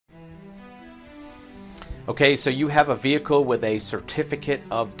Okay, so you have a vehicle with a certificate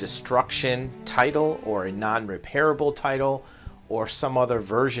of destruction title or a non-repairable title or some other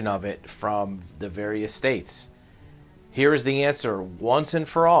version of it from the various states. Here is the answer once and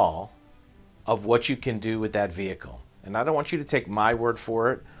for all of what you can do with that vehicle. And I don't want you to take my word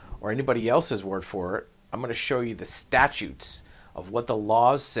for it or anybody else's word for it. I'm going to show you the statutes of what the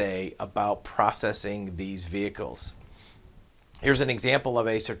laws say about processing these vehicles. Here's an example of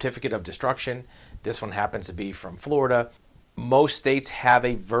a certificate of destruction. This one happens to be from Florida. Most states have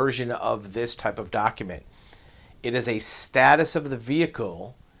a version of this type of document. It is a status of the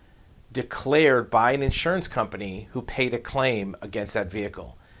vehicle declared by an insurance company who paid a claim against that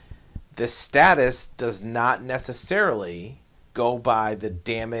vehicle. The status does not necessarily go by the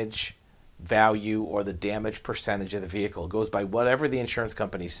damage value or the damage percentage of the vehicle. It goes by whatever the insurance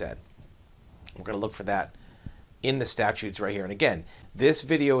company said. We're going to look for that in the statutes right here. And again, this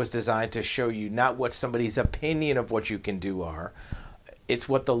video is designed to show you not what somebody's opinion of what you can do are, it's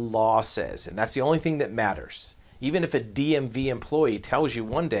what the law says. And that's the only thing that matters. Even if a DMV employee tells you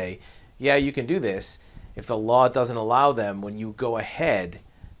one day, yeah, you can do this, if the law doesn't allow them, when you go ahead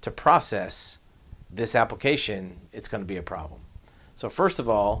to process this application, it's going to be a problem. So first of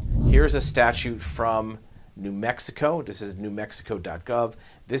all, here's a statute from New Mexico. This is newmexico.gov.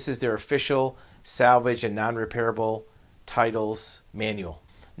 This is their official salvage and non-repairable titles manual.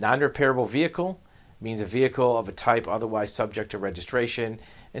 Non-repairable vehicle means a vehicle of a type otherwise subject to registration.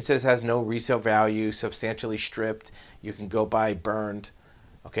 It says has no resale value, substantially stripped, you can go buy burned.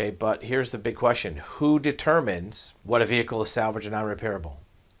 Okay, but here's the big question. Who determines what a vehicle is salvage and non-repairable?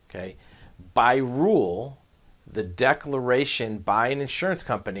 Okay, by rule, the declaration by an insurance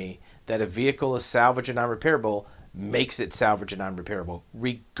company that a vehicle is salvage and non-repairable makes it salvage and non-repairable,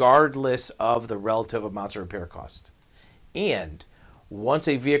 regardless of the relative amounts of repair cost. And once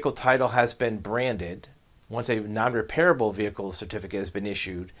a vehicle title has been branded, once a non-repairable vehicle certificate has been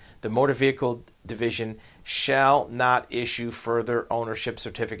issued, the Motor Vehicle Division shall not issue further ownership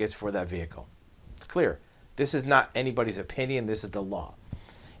certificates for that vehicle. It's clear. This is not anybody's opinion. This is the law.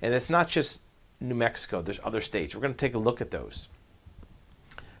 And it's not just New Mexico. There's other states. We're going to take a look at those.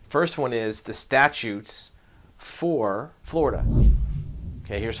 First one is the statutes for Florida.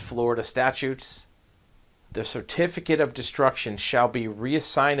 Okay, here's Florida statutes. The certificate of destruction shall be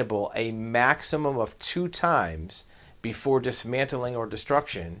reassignable a maximum of 2 times before dismantling or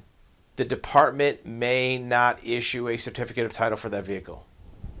destruction. The department may not issue a certificate of title for that vehicle.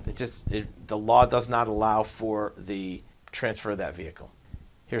 The law does not allow for the transfer of that vehicle.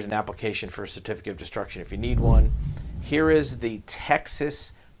 Here's an application for a certificate of destruction if you need one. Here is the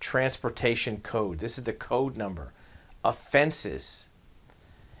Texas Transportation Code. This is the code number. Offenses.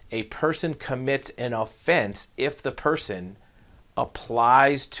 A person commits an offense if the person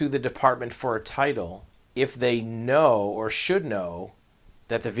applies to the department for a title if they know or should know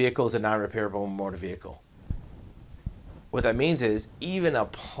that the vehicle is a non-repairable motor vehicle. What that means is even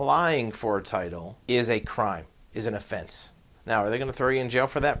applying for a title is a crime, is an offense. Now, are they going to throw you in jail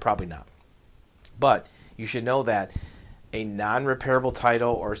for that? Probably not. But you should know that a non-repairable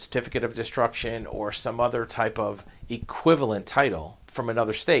title or a certificate of destruction or some other type of equivalent title from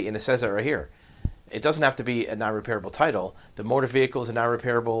another state, and it says that right here. It doesn't have to be a non-repairable title. The motor vehicle is a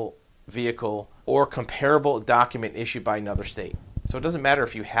non-repairable vehicle or comparable document issued by another state. So it doesn't matter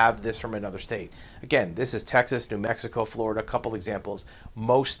if you have this from another state. Again, this is Texas, New Mexico, Florida, a couple examples.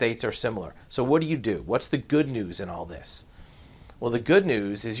 Most states are similar. So what do? What's the good news in all this? Well, the good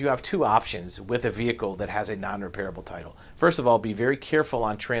news is you have 2 options with a vehicle that has a non-repairable title. First of all, be very careful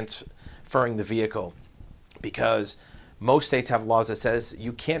on transferring the vehicle because most states have laws that says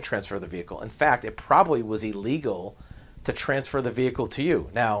you can't transfer the vehicle. In fact, it probably was illegal to transfer the vehicle to you.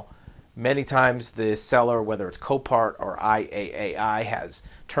 Now, many times the seller, whether it's Copart or IAAI, has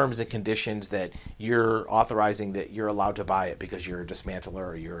terms and conditions that you're authorizing that you're allowed to buy it because you're a dismantler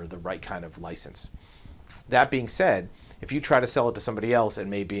or you're the right kind of license. That being said, if you try to sell it to somebody else, it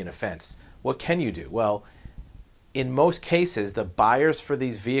may be an offense. What can you do? Well, in most cases, the buyers for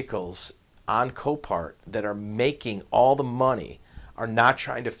these vehicles on Copart that are making all the money are not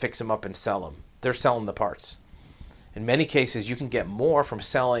trying to fix them up and sell them. They're selling the parts. In many cases, you can get more from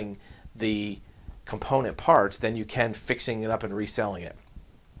selling the component parts than you can fixing it up and reselling it.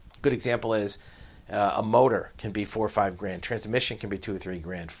 Good example is a motor can be $4 or $5 grand. Transmission can be $2 or $3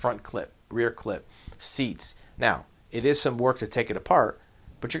 grand. Front clip, rear clip, seats. Now, it is some work to take it apart,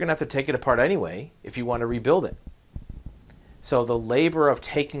 but you're going to have to take it apart anyway if you want to rebuild it. So the labor of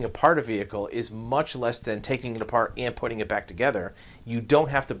taking apart a vehicle is much less than taking it apart and putting it back together. You don't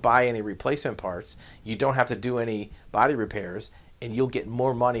have to buy any replacement parts. You don't have to do any body repairs, and you'll get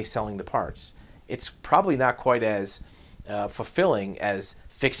more money selling the parts. it's probably not quite as fulfilling as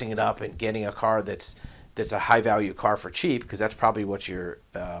fixing it up and getting a car that's a high value car for cheap, because that's probably what your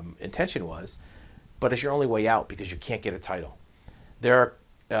intention was, but it's your only way out because you can't get a title. There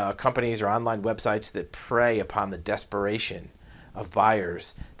are companies or online websites that prey upon the desperation of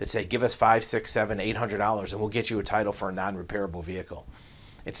buyers that say, give us $500, $600, $700, $800 and we'll get you a title for a non-repairable vehicle.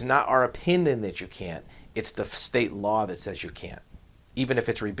 It's not our opinion that you can't, it's the state law that says you can't. Even if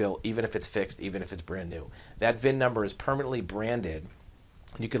it's rebuilt, even if it's fixed, even if it's brand new. That VIN number is permanently branded.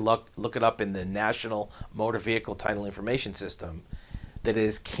 You can look it up in the National Motor Vehicle Title Information System, that it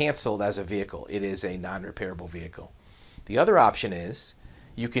is canceled as a vehicle. It is a non-repairable vehicle. The other option is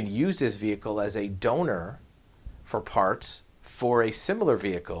you can use this vehicle as a donor for parts for a similar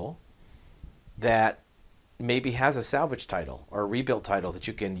vehicle that maybe has a salvage title or a rebuilt title that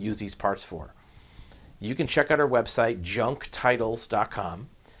you can use these parts for. You can check out our website, junktitles.com.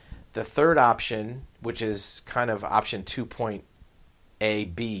 The third option, which is kind of option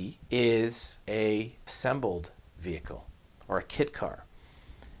 2.AB, is a assembled vehicle or a kit car.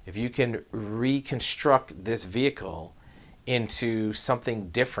 If you can reconstruct this vehicle into something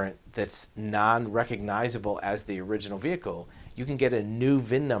different that's non-recognizable as the original vehicle, you can get a new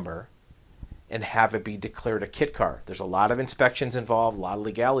VIN number and have it be declared a kit car. There's a lot of inspections involved, a lot of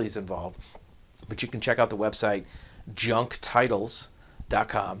legalities involved, but you can check out the website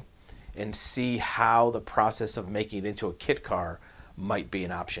junktitles.com and see how the process of making it into a kit car might be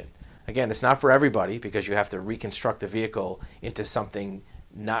an option. Again, it's not for everybody because you have to reconstruct the vehicle into something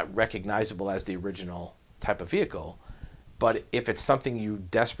not recognizable as the original type of vehicle. But if it's something you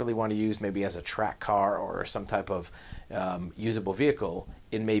desperately want to use, maybe as a track car or some type of usable vehicle,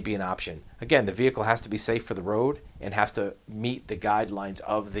 it may be an option. Again, the vehicle has to be safe for the road and has to meet the guidelines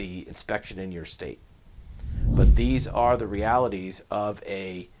of the inspection in your state. But these are the realities of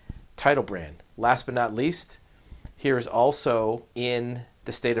a title brand. Last but not least, here is also in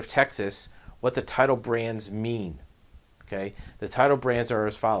the state of Texas what the title brands mean. Okay, the title brands are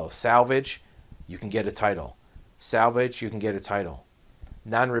as follows. Salvage, you can get a title. Salvage, you can get a title.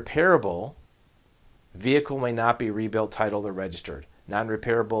 Non-repairable, vehicle may not be rebuilt, titled, or registered.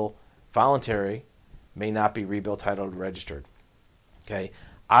 Non-repairable, voluntary, may not be rebuilt, titled, or registered. Okay,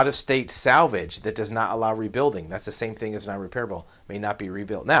 out-of-state salvage that does not allow rebuilding, that's the same thing as non-repairable, may not be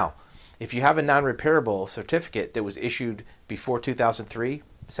rebuilt. Now, if you have a non-repairable certificate that was issued before 2003,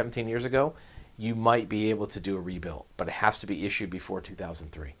 17 years ago, you might be able to do a rebuild, but it has to be issued before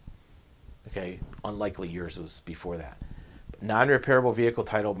 2003. Okay, unlikely yours was before that. Non-repairable vehicle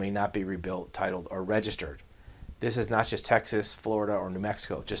title may not be rebuilt, titled, or registered. This is not just Texas, Florida, or New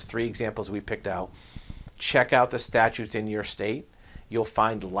Mexico. Just 3 examples we picked out. Check out the statutes in your state. You'll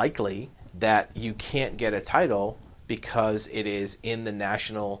find likely that you can't get a title because it is in the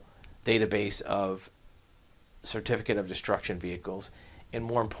national database of certificate of destruction vehicles. And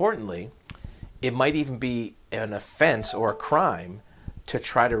more importantly, it might even be an offense or a crime to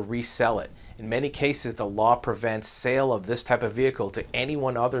try to resell it. In many cases, the law prevents sale of this type of vehicle to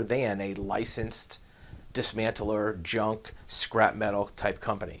anyone other than a licensed dismantler, junk, scrap metal type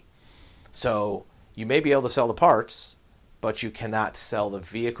company. So you may be able to sell the parts, but you cannot sell the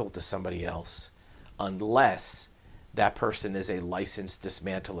vehicle to somebody else unless that person is a licensed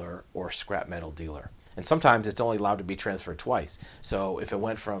dismantler or scrap metal dealer. And sometimes it's only allowed to be transferred twice. So if it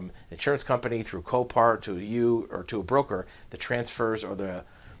went from an insurance company through Copart to you or to a broker, the transfers or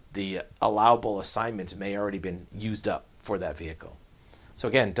the allowable assignments may already been used up for that vehicle. So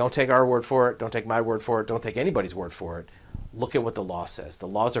again, don't take our word for it. Don't take my word for it. Don't take anybody's word for it. Look at what the law says. The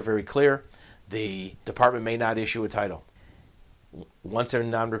laws are very clear. The department may not issue a title. Once a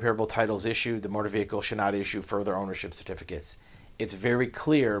non-repairable title is issued, the motor vehicle should not issue further ownership certificates. It's very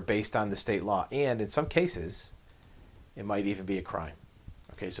clear based on the state law, and in some cases, it might even be a crime.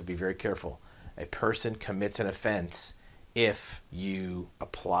 Okay, so be very careful. A person commits an offense if you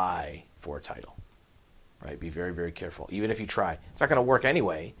apply for a title. Right? Be very, very careful. Even if you try. It's not going to work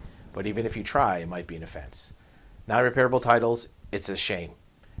anyway, but even if you try, it might be an offense. Non-repairable titles, it's a shame.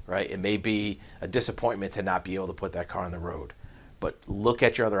 Right? It may be a disappointment to not be able to put that car on the road. But look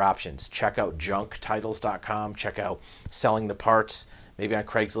at your other options. Check out junktitles.com. Check out selling the parts, maybe on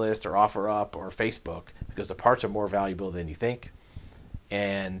Craigslist or OfferUp or Facebook, because the parts are more valuable than you think.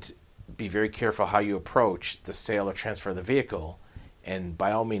 And be very careful how you approach the sale or transfer of the vehicle. And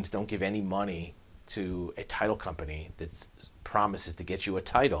by all means, don't give any money to a title company that promises to get you a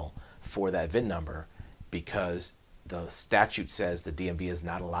title for that VIN number, because the statute says the DMV is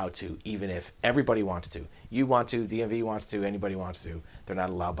not allowed to, even if everybody wants to. You want to, DMV wants to, anybody wants to. They're not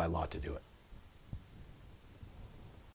allowed by law to do it.